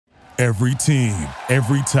Every team,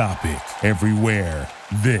 every topic, everywhere.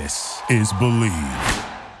 This is Believe.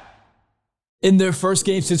 In their first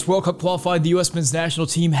game since World Cup qualified, the U.S. men's national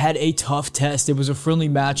team had a tough test. It was a friendly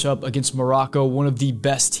matchup against Morocco, one of the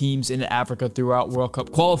best teams in Africa throughout World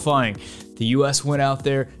Cup qualifying. The U.S. went out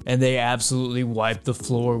there and they absolutely wiped the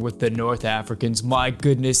floor with the North Africans. My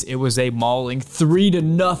goodness, it was a mauling,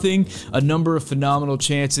 3-0. A number of phenomenal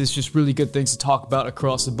chances, just really good things to talk about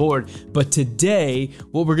across the board. But today,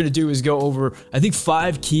 what we're going to do is go over, I think,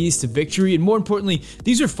 5 keys to victory. And more importantly,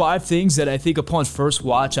 these are 5 things that I think upon first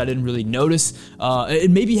watch I didn't really notice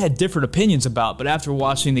and maybe had different opinions about. But after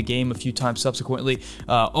watching the game a few times subsequently,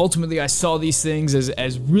 ultimately I saw these things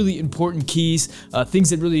as really important keys, things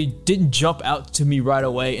that really didn't jump out to me right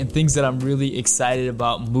away, and things that I'm really excited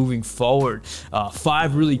about moving forward.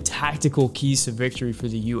 5 really tactical keys to victory for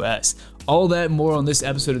the U.S. All that and more on this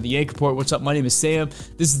episode of The Anchor Report. What's up? My name is Sam.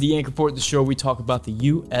 This is The Anchor Report, the show where we talk about the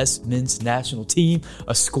U.S. men's national team,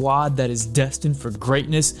 a squad that is destined for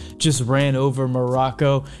greatness, just ran over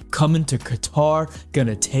Morocco, coming to Qatar,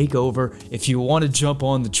 gonna take over. If you want to jump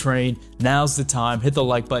on the train, now's the time. Hit the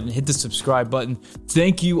like button, hit the subscribe button.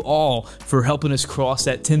 Thank you all for helping us cross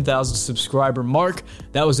that 10,000 subscriber mark.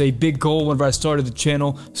 That was a big goal whenever I started the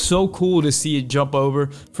channel. So cool to see it jump over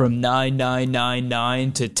from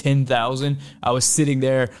 9,999 to 10,000. I was sitting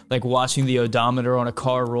there like watching the odometer on a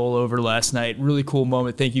car roll over last night. Really cool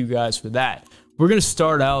moment. Thank you guys for that. We're going to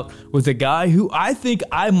start out with a guy who I think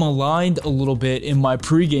I maligned a little bit in my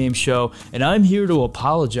pregame show, and I'm here to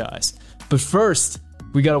apologize. But first,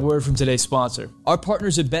 we got a word from today's sponsor. Our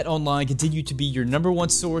partners at BetOnline continue to be your number one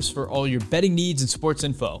source for all your betting needs and sports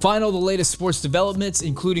info. Find all the latest sports developments,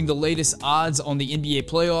 including the latest odds on the NBA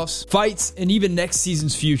playoffs, fights, and even next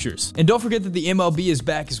season's futures. And don't forget that the MLB is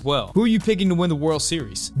back as well. Who are you picking to win the World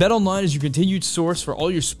Series? BetOnline is your continued source for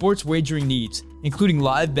all your sports wagering needs, including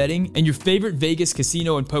live betting and your favorite Vegas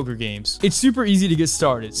casino and poker games. It's super easy to get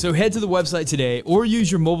started, so head to the website today or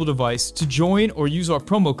use your mobile device to join or use our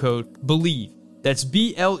promo code BELIEVE. That's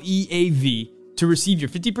BLEAV to receive your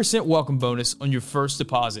 50% welcome bonus on your first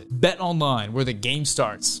deposit. Bet online, where the game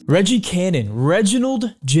starts. Reggie Cannon,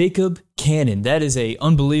 Reginald Jacob Cannon. That is a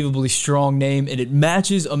unbelievably strong name, and it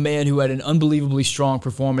matches a man who had an unbelievably strong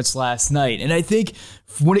performance last night. And I think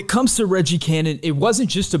when it comes to Reggie Cannon, it wasn't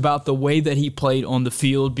just about the way that he played on the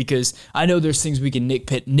field, because I know there's things we can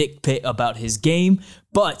nitpick about his game,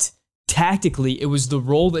 but tactically, it was the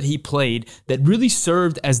role that he played that really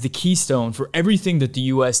served as the keystone for everything that the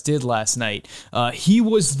U.S. did last night. He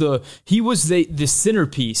was the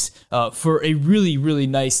centerpiece for a really, really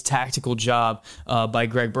nice tactical job by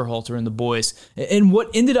Greg Berhalter and the boys. And what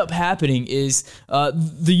ended up happening is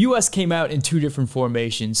the U.S. came out in 2 different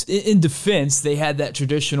formations. In defense, they had that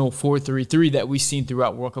traditional 4-3-3 that we've seen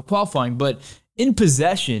throughout World Cup qualifying, but in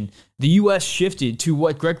possession, the U.S. shifted to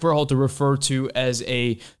what Greg Berhalter referred to as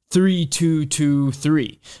a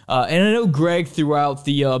 3-2-2-3. And I know Greg, throughout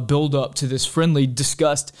the buildup to this friendly,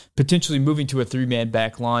 discussed potentially moving to a 3-man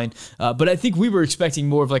back line. But I think we were expecting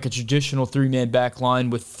more of like a traditional 3-man back line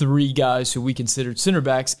with 3 guys who we considered center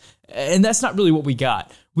backs. And that's not really what we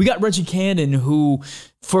got. We got Reggie Cannon, who,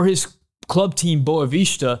 for his club team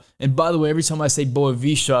Boavista, and by the way, every time I say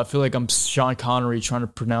Boavista, I feel like I'm Sean Connery trying to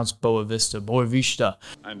pronounce Boavista.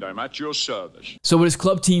 And I'm at your service. So with his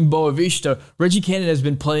club team Boavista, Reggie Cannon has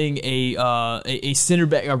been playing a center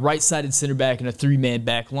back, a right-sided center back, in a 3-man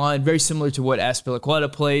back line, very similar to what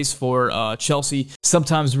Azpilicueta plays for Chelsea.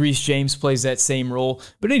 Sometimes Reece James plays that same role.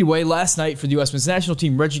 But anyway, last night for the U.S. men's national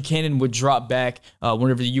team, Reggie Cannon would drop back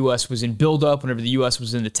whenever the U.S. was in build-up, whenever the U.S.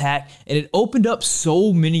 was in attack, and it opened up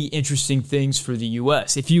so many interesting things for the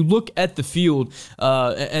U.S. If you look at the field,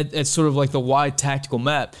 at sort of like the wide tactical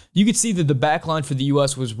map, you could see that the back line for the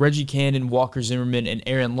U.S. was Reggie Cannon, Walker Zimmerman, and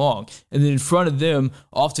Aaron Long. And then in front of them,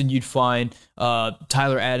 often you'd find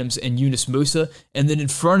Tyler Adams and Yunus Musa. And then in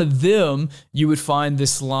front of them, you would find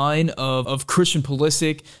this line of Christian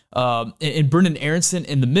Pulisic and Brenden Aaronson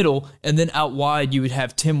in the middle. And then out wide, you would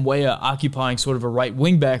have Tim Weah occupying sort of a right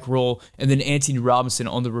wingback role, and then Anthony Robinson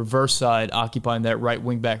on the reverse side occupying that right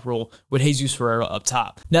wingback role with Jesus Ferreira up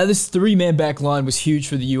top. Now, this 3-man back line was huge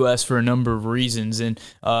for the U.S. for a number of reasons. And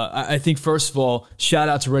I think, first of all, shout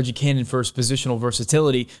out to Reggie Cannon for his positional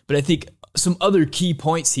versatility. But I think some other key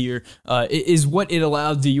points here is what it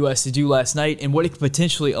allowed the U.S. to do last night and what it could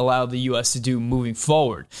potentially allow the U.S. to do moving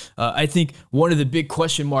forward. I think one of the big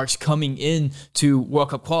question marks coming into World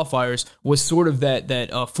Cup qualifiers was sort of that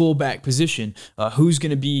fullback position. Who's going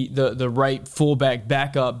to be the right fullback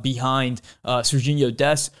backup behind Serginho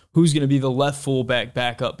Dest? who's going to be the left fullback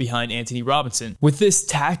backup behind Anthony Robinson. With this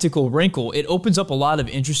tactical wrinkle, it opens up a lot of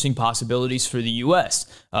interesting possibilities for the U.S.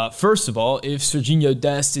 First of all, if Sergiño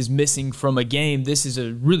Dest is missing from a game, this is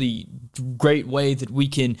a really great way that we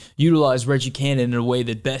can utilize Reggie Cannon in a way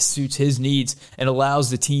that best suits his needs and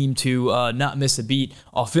allows the team to not miss a beat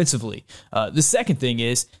offensively. The second thing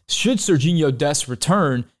is, should Sergiño Dest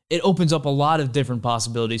return, it opens up a lot of different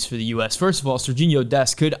possibilities for the U.S. First of all, Sergiño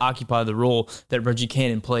Dest could occupy the role that Reggie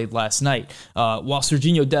Cannon played last night. While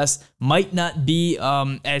Sergiño Dest might not be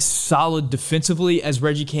as solid defensively as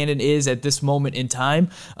Reggie Cannon is at this moment in time,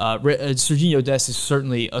 Sergiño Dest is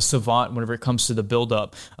certainly a savant whenever it comes to the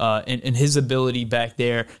buildup. And his ability back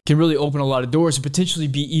there can really open a lot of doors and potentially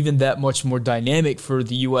be even that much more dynamic for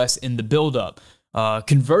the U.S. in the buildup.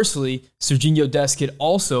 Conversely, Sergiño Dest could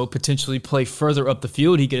also potentially play further up the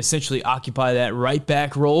field. He could essentially occupy that right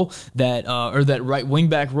back role, or that right wing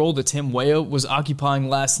back role that Tim Weah was occupying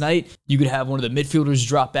last night. You could have one of the midfielders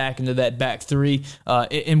drop back into that back three,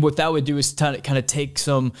 and what that would do is kind of take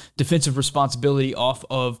some defensive responsibility off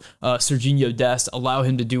of Sergiño Dest, allow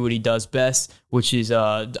him to do what he does best, which is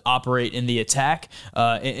operate in the attack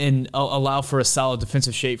and allow for a solid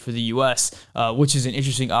defensive shape for the U.S., which is an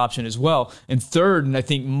interesting option as well. And third, and I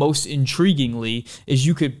think most intriguingly, is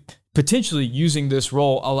you could potentially, using this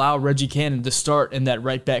role, allow Reggie Cannon to start in that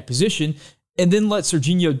right back position and then let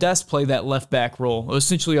Sergiño Dest play that left back role,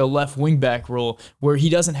 essentially a left wing back role, where he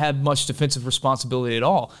doesn't have much defensive responsibility at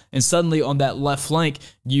all. And suddenly on that left flank,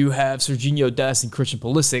 you have Sergiño Dest and Christian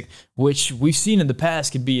Pulisic, which we've seen in the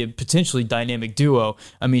past could be a potentially dynamic duo.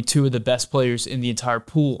 I mean, two of the best players in the entire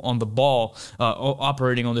pool on the ball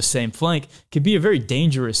operating on the same flank could be a very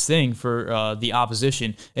dangerous thing for the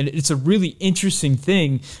opposition. And it's a really interesting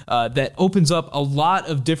thing that opens up a lot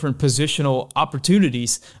of different positional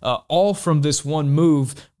opportunities, all from this one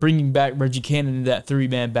move, bringing back Reggie Cannon into that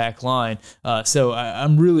three-man back line. So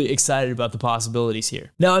I'm really excited about the possibilities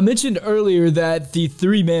here. Now, I mentioned earlier that the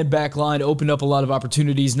three-man back line opened up a lot of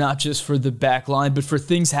opportunities, not just for the back line, but for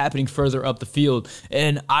things happening further up the field.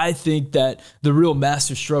 And I think that the real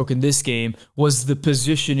masterstroke in this game was the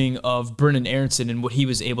positioning of Brenden Aaronson and what he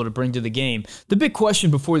was able to bring to the game. The big question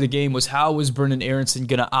before the game was, how was Brenden Aaronson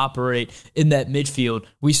going to operate in that midfield?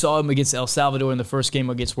 We saw him against El Salvador in the first game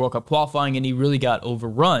against World Cup qualifying, and he really got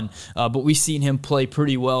overrun. But we've seen him play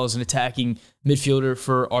pretty well as an attacking midfielder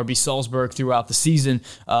for RB Salzburg throughout the season.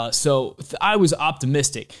 So I was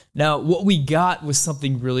optimistic. Now, what we got was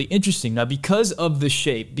something really interesting. Now, because of the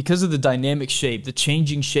shape, because of the dynamic shape, the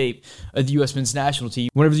changing shape of the U.S. men's national team,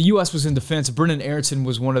 whenever the U.S. was in defense, Brenden Aaronson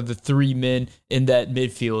was one of the three men in that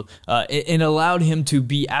midfield, and allowed him to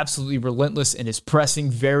be absolutely relentless in his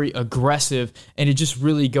pressing, very aggressive, and to just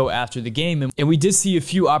really go after the game. And we did see a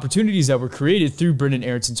few opportunities that were created through Brenden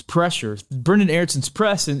Aaronson's pressure. Brenden Aaronson's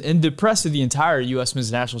press and the press of the entire U.S.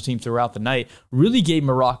 men's national team throughout the night really gave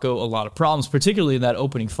Morocco a lot of problems, particularly in that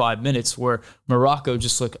opening 5 minutes where Morocco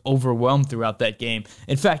just looked overwhelmed throughout that game.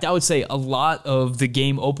 In fact, I would say a lot of the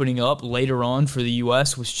game opening up later on for the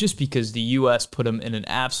U.S. was just because the U.S. put them in an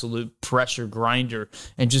absolute pressure grinder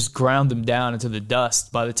and just ground them down into the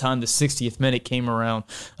dust. By the time the 60th minute came around,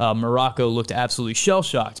 Morocco looked absolutely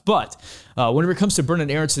shell-shocked. But whenever it comes to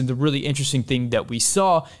Brenden Aaronson, the really interesting thing that we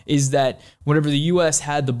saw is that whenever the U.S.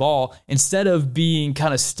 had the ball, instead of being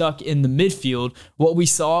kind of stuck in the midfield, what we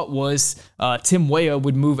saw was Tim Weah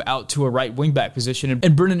would move out to a right wingback position, and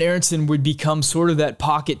Brenden Aaronson would become sort of that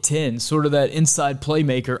pocket 10, sort of that inside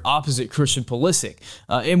playmaker opposite Christian Pulisic.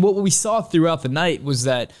 And what we saw throughout the night was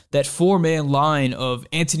that four-man line of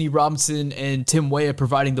Anthony Robinson and Tim Weah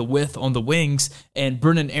providing the width on the wings, and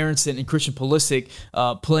Brenden Aaronson and Christian Pulisic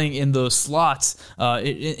playing in those slots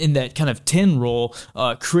in that kind of 10 role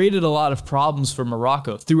created a lot of problems for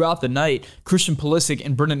Morocco. Throughout the night, Christian Pulisic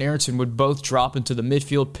and Brenden Aaronson would both drop into the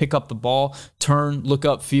midfield, pick up the ball, turn, look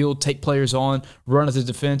upfield, take players on, run at the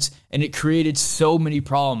defense, and it created so many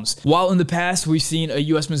problems. While in the past we've seen a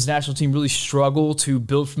U.S. men's national team really struggle to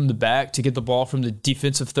build from the back to get the ball from the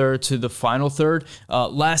defensive third to the final third,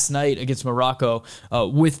 last night against Morocco,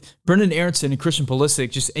 with Brenden Aaronson and Christian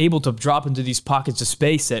Pulisic just able to drop into these pockets of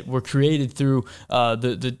space that were created through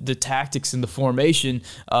the tactics and the formation,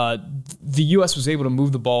 the U.S. was able to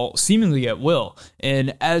move the ball seemingly at will.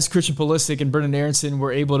 And as Christian Pulisic and Brenden Aaronson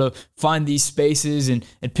were able to find these spaces and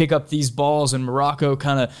pick up these balls, and Morocco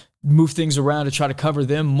kind of move things around to try to cover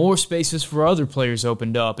them, more spaces for other players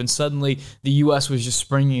opened up, and suddenly the U.S. was just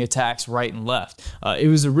springing attacks right and left. It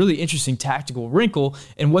was a really interesting tactical wrinkle,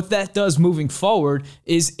 and what that does moving forward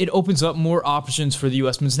is it opens up more options for the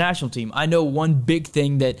U.S. men's national team. I know one big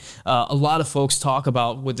thing that a lot of folks talk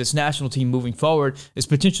about with this national team moving forward is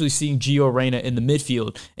potentially seeing Gio Reyna in the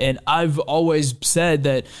midfield, and I've always said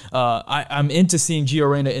that I'm into seeing Gio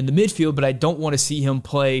Reyna in the midfield, but I don't want to see him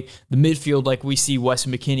play the midfield like we see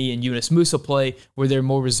Weston McKennie and Yunus Musa play, where they're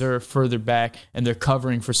more reserved further back and they're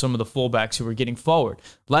covering for some of the fullbacks who are getting forward.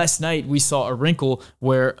 Last night, we saw a wrinkle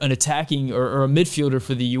where an attacking or a midfielder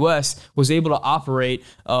for the U.S. was able to operate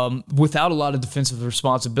without a lot of defensive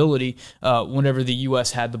responsibility whenever the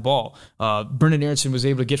U.S. had the ball. Brenden Aaronson was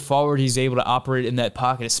able to get forward. He's able to operate in that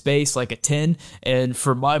pocket of space like a 10. And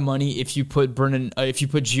for my money, if you put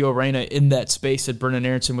Gio Reyna in that space that Brenden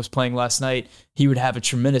Aaronson was playing last night, he would have a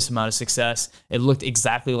tremendous amount of success. It looked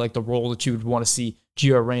exactly like the role that you would want to see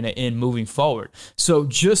Gio Reyna in moving forward. So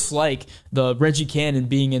just like the Reggie Cannon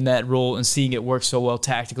being in that role and seeing it work so well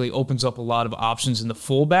tactically opens up a lot of options in the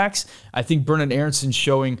fullbacks, I think Brenden Aaronson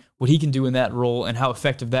showing what he can do in that role and how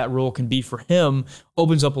effective that role can be for him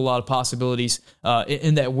opens up a lot of possibilities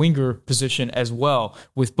in that winger position as well,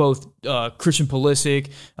 with both Christian Pulisic,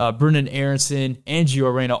 Brenden Aaronson, and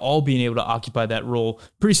Gio Reyna all being able to occupy that role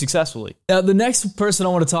pretty successfully. Now, the next person I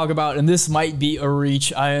want to talk about, and this might be a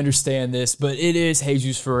reach, I understand this, but it is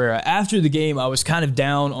Jesus Ferreira. After the game, I was kind of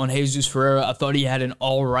down on Jesus Ferreira. I thought he had an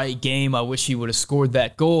all right game. I wish he would have scored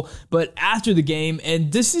that goal. But after the game,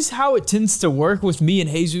 and this is how it tends to work with me and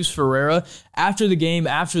Jesus Ferreira, after the game,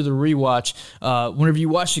 after the rewatch, whenever you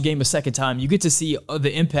watch the game a second time, you get to see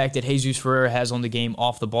the impact that Jesus Ferreira has on the game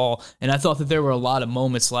off the ball. And I thought that there were a lot of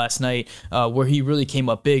moments last night where he really came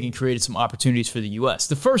up big and created some opportunities for the U.S.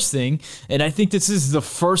 The first thing, and I think this is the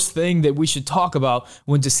first thing that we should talk about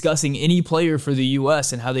when discussing any player for the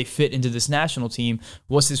U.S. and how they fit into this national team,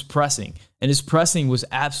 was his pressing. And his pressing was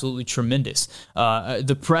absolutely tremendous.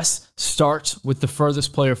 The press starts with the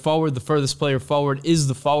furthest player forward. The furthest player forward is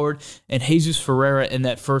the forward. And Jesus Ferreira in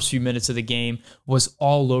that first few minutes of the game was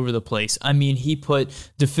all over the place. I mean, he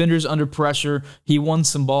put defenders under pressure. He won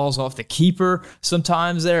some balls off the keeper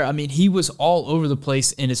sometimes there. I mean, he was all over the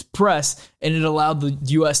place in his press, and it allowed the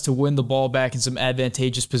U.S. to win the ball back in some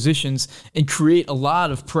advantageous positions and create a lot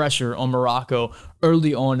of pressure on Morocco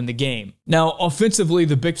early on in the game. Now, offensively,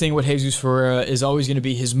 the big thing with Jesus Ferreira is always going to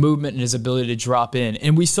be his movement and his ability to drop in.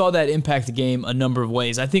 And we saw that impact the game a number of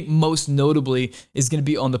ways. I think most notably is going to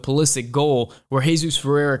be on the Pulisic goal, where Jesus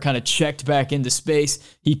Ferreira kind of checked back into space.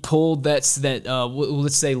 He pulled that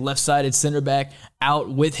let's say, left-sided center back out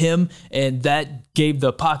with him, and that gave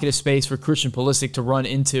the pocket of space for Christian Pulisic to run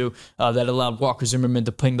into that allowed Walker Zimmerman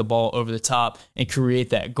to ping the ball over the top and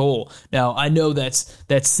create that goal. Now, I know that's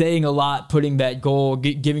saying a lot, putting that goal,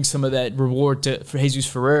 giving some of that reward for Jesus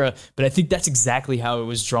Ferreira, but I think that's exactly how it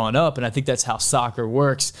was drawn up, and I think that's how soccer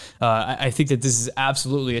works. I think that this is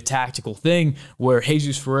absolutely a tactical thing where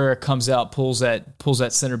Jesus Ferreira comes out, pulls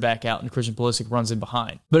that center back out, and Christian Pulisic runs in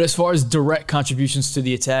behind. But as far as direct contributions to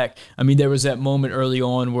the attack, I mean, there was that moment early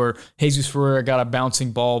on where Jesus Ferreira got a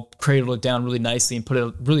bouncing ball, cradled it down really nicely, and put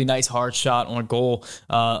a really nice hard shot on goal.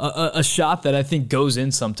 A shot that I think goes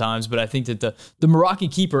in sometimes, but I think that the Moroccan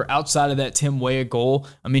keeper outside of that Tim Weah goal,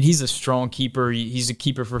 I mean, he's a strong keeper. He's a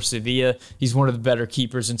keeper for Sevilla. He's one of the better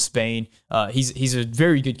keepers in Spain. He's a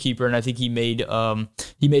very good keeper, and I think he made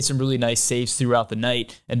some really nice saves throughout the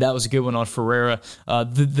night, and that was a good one on Ferreira.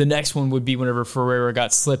 The next one would be whenever Ferreira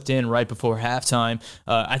got slipped in right before halftime.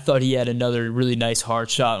 I thought he had another really nice hard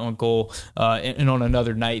shot on goal, and on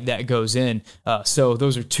another night that goes in. So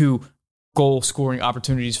those are two goal-scoring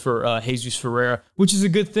opportunities for Jesus Ferreira, which is a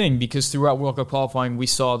good thing because throughout World Cup qualifying, we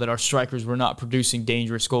saw that our strikers were not producing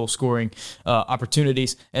dangerous goal-scoring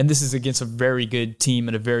opportunities, and this is against a very good team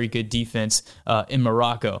and a very good defense in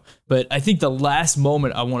Morocco. But I think the last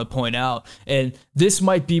moment I want to point out, and this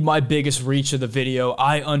might be my biggest reach of the video,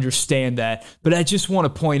 I understand that, but I just want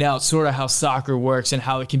to point out sort of how soccer works and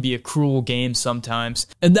how it can be a cruel game sometimes.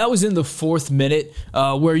 And that was in the 4th minute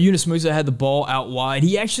where Yunus Musa had the ball out wide.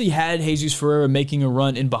 He actually had Jesus Ferreira making a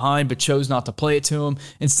run in behind, but chose not to play it to him.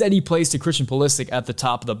 Instead, he plays to Christian Pulisic at the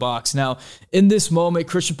top of the box. Now, in this moment,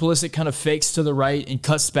 Christian Pulisic kind of fakes to the right and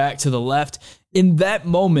cuts back to the left. In that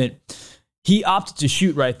moment, he opted to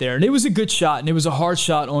shoot right there, and it was a good shot, and it was a hard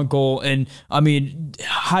shot on goal. And I mean,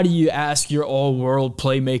 how do you ask your all-world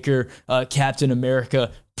playmaker, Captain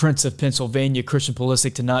America, Prince of Pennsylvania, Christian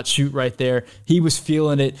Pulisic, to not shoot right there? He was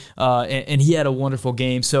feeling it, and he had a wonderful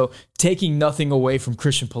game. So taking nothing away from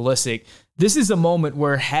Christian Pulisic, this is a moment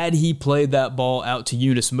where had he played that ball out to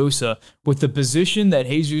Yunus Musa, with the position that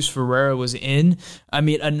Jesus Ferreira was in, I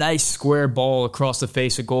mean, a nice square ball across the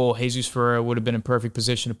face of goal, Jesus Ferreira would have been in perfect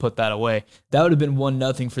position to put that away. That would have been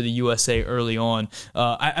 1-0 for the USA early on.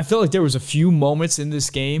 I felt like there was a few moments in this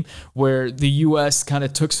game where the U.S. kind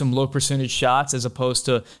of took some low percentage shots as opposed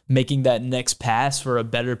to making that next pass for a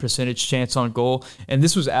better percentage chance on goal, and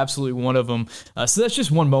this was absolutely one of them. So that's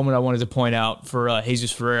just one moment I wanted to point out for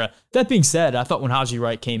Jesus Ferreira. That being said, I thought when Haji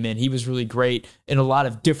Wright came in, he was really great in a lot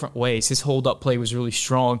of different ways. His hold-up play was really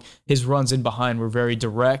strong. His runs in behind were very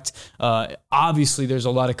direct. Obviously, there's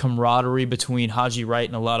a lot of camaraderie between Haji Wright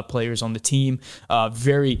and a lot of players on the team.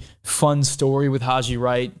 Very fun story with Haji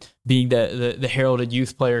Wright being the heralded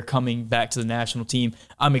youth player coming back to the national team.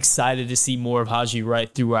 I'm excited to see more of Haji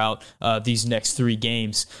Wright throughout these next 3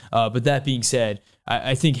 games. But that being said,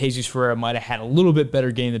 I think Jesus Ferreira might have had a little bit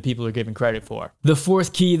better game than people are giving credit for. The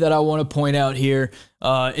fourth key that I want to point out here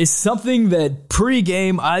is something that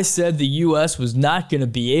pre-game I said the U.S. was not going to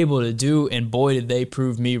be able to do, and boy, did they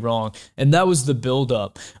prove me wrong. And that was the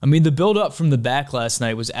build-up. I mean, the build-up from the back last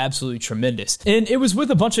night was absolutely tremendous. And it was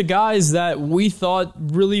with a bunch of guys that we thought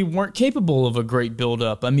really weren't capable of a great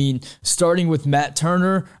build-up. I mean, starting with Matt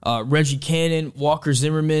Turner, Reggie Cannon, Walker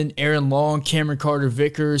Zimmerman, Aaron Long, Cameron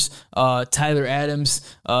Carter-Vickers, Tyler Adams,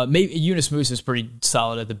 maybe Eunice Moose is pretty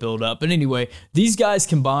solid at the build-up. But anyway, these guys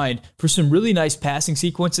combined for some really nice passing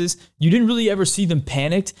sequences. You didn't really ever see them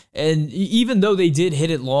panicked, and even though they did hit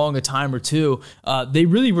it long a time or two, they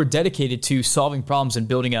really were dedicated to solving problems and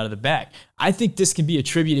building out of the back. I think this can be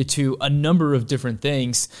attributed to a number of different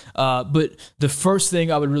things, but the first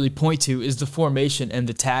thing I would really point to is the formation and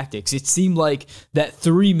the tactics. It seemed like that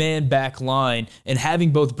 3-man back line and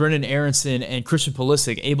having both Brenden Aaronson and Christian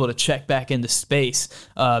Pulisic able to check back into space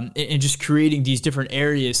and just creating these different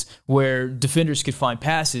areas where defenders could find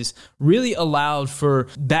passes really allowed for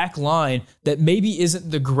back line that maybe isn't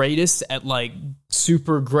the greatest at like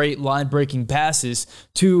super great line-breaking passes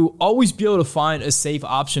to always be able to find a safe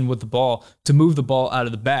option with the ball to move the ball out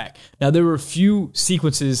of the back. Now, there were a few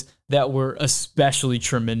sequences that were especially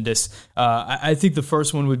tremendous. I think the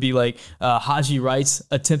first one would be like Haji Wright's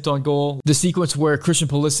attempt on goal. The sequence where Christian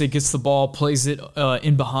Pulisic gets the ball, plays it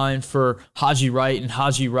in behind for Haji Wright, and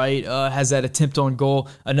Haji Wright has that attempt on goal.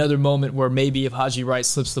 Another moment where maybe if Haji Wright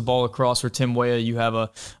slips the ball across for Tim Weah, you have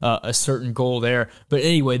a certain goal there. But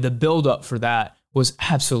anyway, the build-up for that was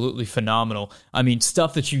absolutely phenomenal. I mean,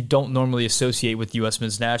 stuff that you don't normally associate with the U.S.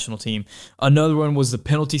 men's national team. Another one was the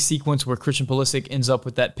penalty sequence where Christian Pulisic ends up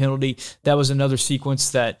with that penalty. That was another sequence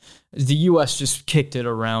that the U.S. just kicked it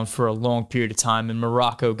around for a long period of time, and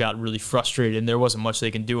Morocco got really frustrated, and there wasn't much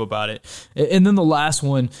they can do about it. And then the last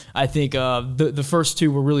one, I think the first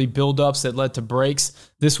two were really build-ups that led to breaks.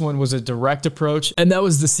 This one was a direct approach, and that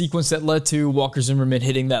was the sequence that led to Walker Zimmerman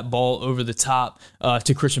hitting that ball over the top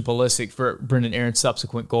to Christian Pulisic for Brenden Aaron's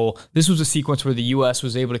subsequent goal. This was a sequence where the U.S.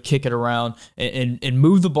 was able to kick it around and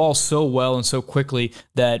move the ball so well and so quickly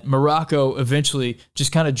that Morocco eventually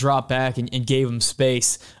just kind of dropped back and gave them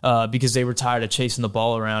space because they were tired of chasing the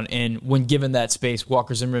ball around. And when given that space,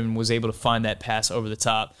 Walker Zimmerman was able to find that pass over the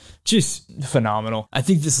top. Just phenomenal. I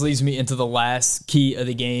think this leads me into the last key of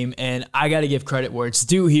the game, and I got to give credit where it's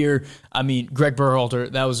due here. I mean, Greg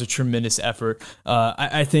Berhalter, that was a tremendous effort.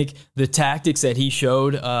 I think the tactics that he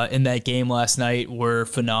showed in that game last night were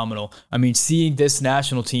phenomenal. I mean, seeing this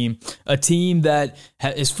national team, a team that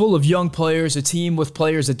is full of young players, a team with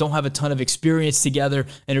players that don't have a ton of experience together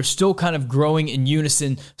and are still kind of growing in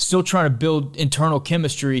unison, still trying to build internal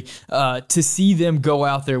chemistry, to see them go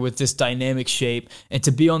out there with this dynamic shape and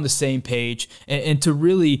to be on the same page and to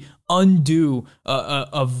really undo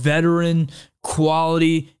a veteran,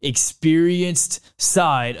 quality, experienced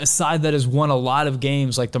side, a side that has won a lot of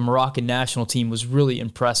games like the Moroccan national team, was really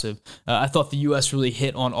impressive. I thought the U.S. really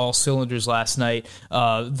hit on all cylinders last night.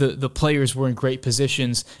 The players were in great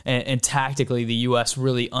positions, and tactically the U.S.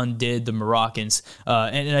 really undid the Moroccans.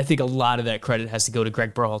 And I think a lot of that credit has to go to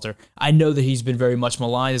Greg Berhalter. I know that he's been very much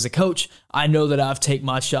maligned as a coach. I know that I've taken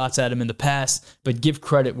my shots at him in the past, but give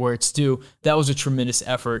credit where it's due. That was a tremendous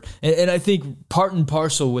effort. And I think part and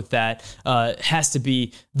parcel with that has to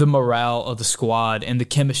be the morale of the squad and the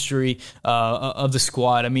chemistry of the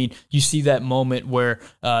squad. I mean, you see that moment where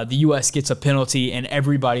the U.S. gets a penalty and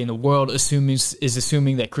everybody in the world is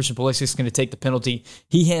assuming that Christian Pulisic is going to take the penalty.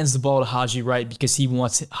 He hands the ball to Haji Wright because he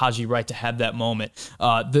wants Haji Wright to have that moment.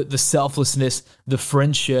 The selflessness, the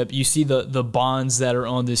friendship, you see the bonds that are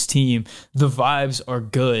on this team. The vibes are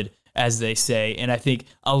good, as they say, and I think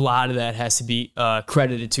a lot of that has to be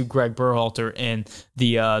credited to Greg Berhalter and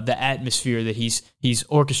the atmosphere that he's he's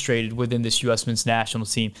orchestrated within this U.S. men's national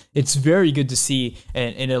team. It's very good to see,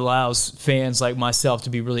 and it allows fans like myself to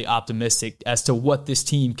be really optimistic as to what this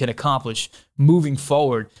team can accomplish moving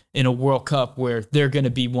forward in a World Cup where they're going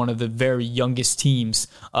to be one of the very youngest teams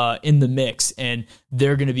in the mix, and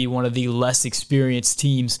they're going to be one of the less experienced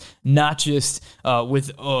teams, not just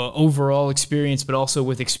with overall experience, but also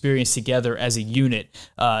with experience together as a unit.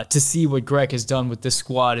 To see what Greg has done with this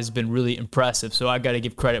squad has been really impressive, so I got to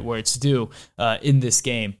give credit where it's due in this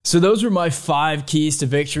game. So those were my 5 keys to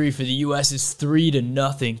victory for the U.S.'s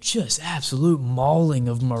 3-0. Just absolute mauling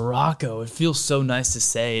of Morocco. It feels so nice to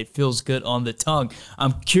say. It feels good on the tongue.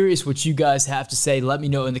 I'm curious what you guys have to say. Let me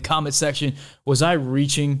know in the comment section. Was I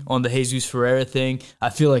reaching on the Jesus Ferreira thing? I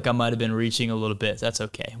feel like I might have been reaching a little bit. That's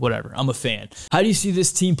okay. Whatever. I'm a fan. How do you see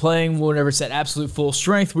this team playing whenever it's at absolute full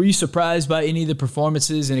strength? Were you surprised by any of the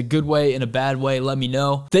performances in a good way, in a bad way? Let me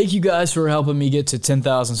know. Thank you guys for helping me get to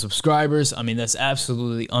 10,000 subscribers. I mean, that's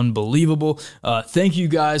absolutely unbelievable. Thank you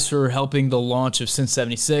guys for helping the launch of Sin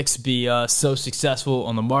 76 be so successful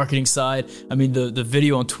on the marketing side. I mean, the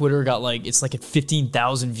video on Twitter got it's like at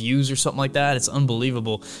 15,000 views or something like that. It's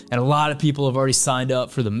unbelievable. And a lot of people have already signed up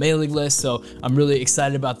for the mailing list, so I'm really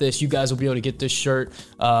excited about this. You guys will be able to get this shirt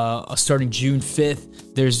starting June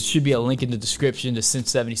 5th. There should be a link in the description to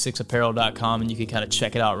sin76apparel.com, and you can kind of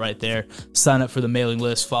check it out right there. Sign up for the mailing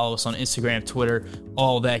list, follow us on Instagram, Twitter,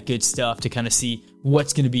 all that good stuff to kind of see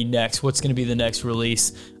what's going to be next, what's going to be the next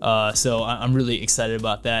release. So I'm really excited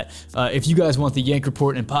about that. If you guys want the Yank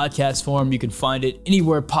Report in podcast form, you can find it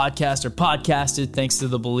anywhere podcasts are podcasted, thanks to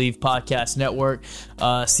the Believe Podcast Network.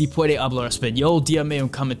 Si puede hablar español, dígame un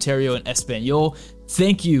comentario en español.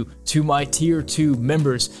 Thank you to my Tier 2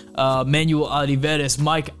 members, Manuel Oliveres,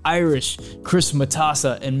 Mike Irish, Chris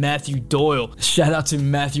Matassa, and Matthew Doyle. Shout out to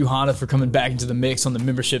Matthew Hanna for coming back into the mix on the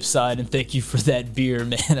membership side, and thank you for that beer,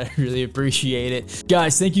 man. I really appreciate it.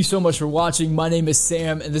 Guys, thank you so much for watching. My name is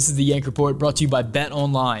Sam, and this is the Yank Report, brought to you by Bet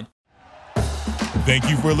Online. Thank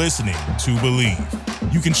you for listening to Believe.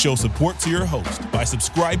 You can show support to your host by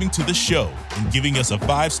subscribing to the show and giving us a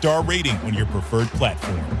 5-star rating on your preferred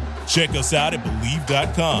platform. Check us out at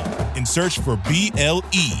Believe.com and search for BLEAV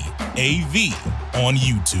on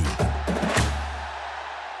YouTube.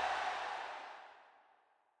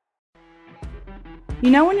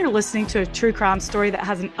 You know when you're listening to a true crime story that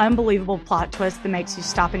has an unbelievable plot twist that makes you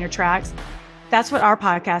stop in your tracks? That's what our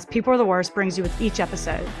podcast, People Are the Worst, brings you with each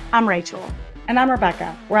episode. I'm Rachel. And I'm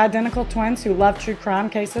Rebecca. We're identical twins who love true crime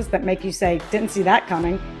cases that make you say, didn't see that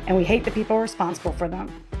coming, and we hate the people responsible for them.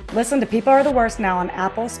 Listen to People Are the Worst now on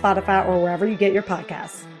Apple, Spotify, or wherever you get your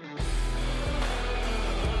podcasts.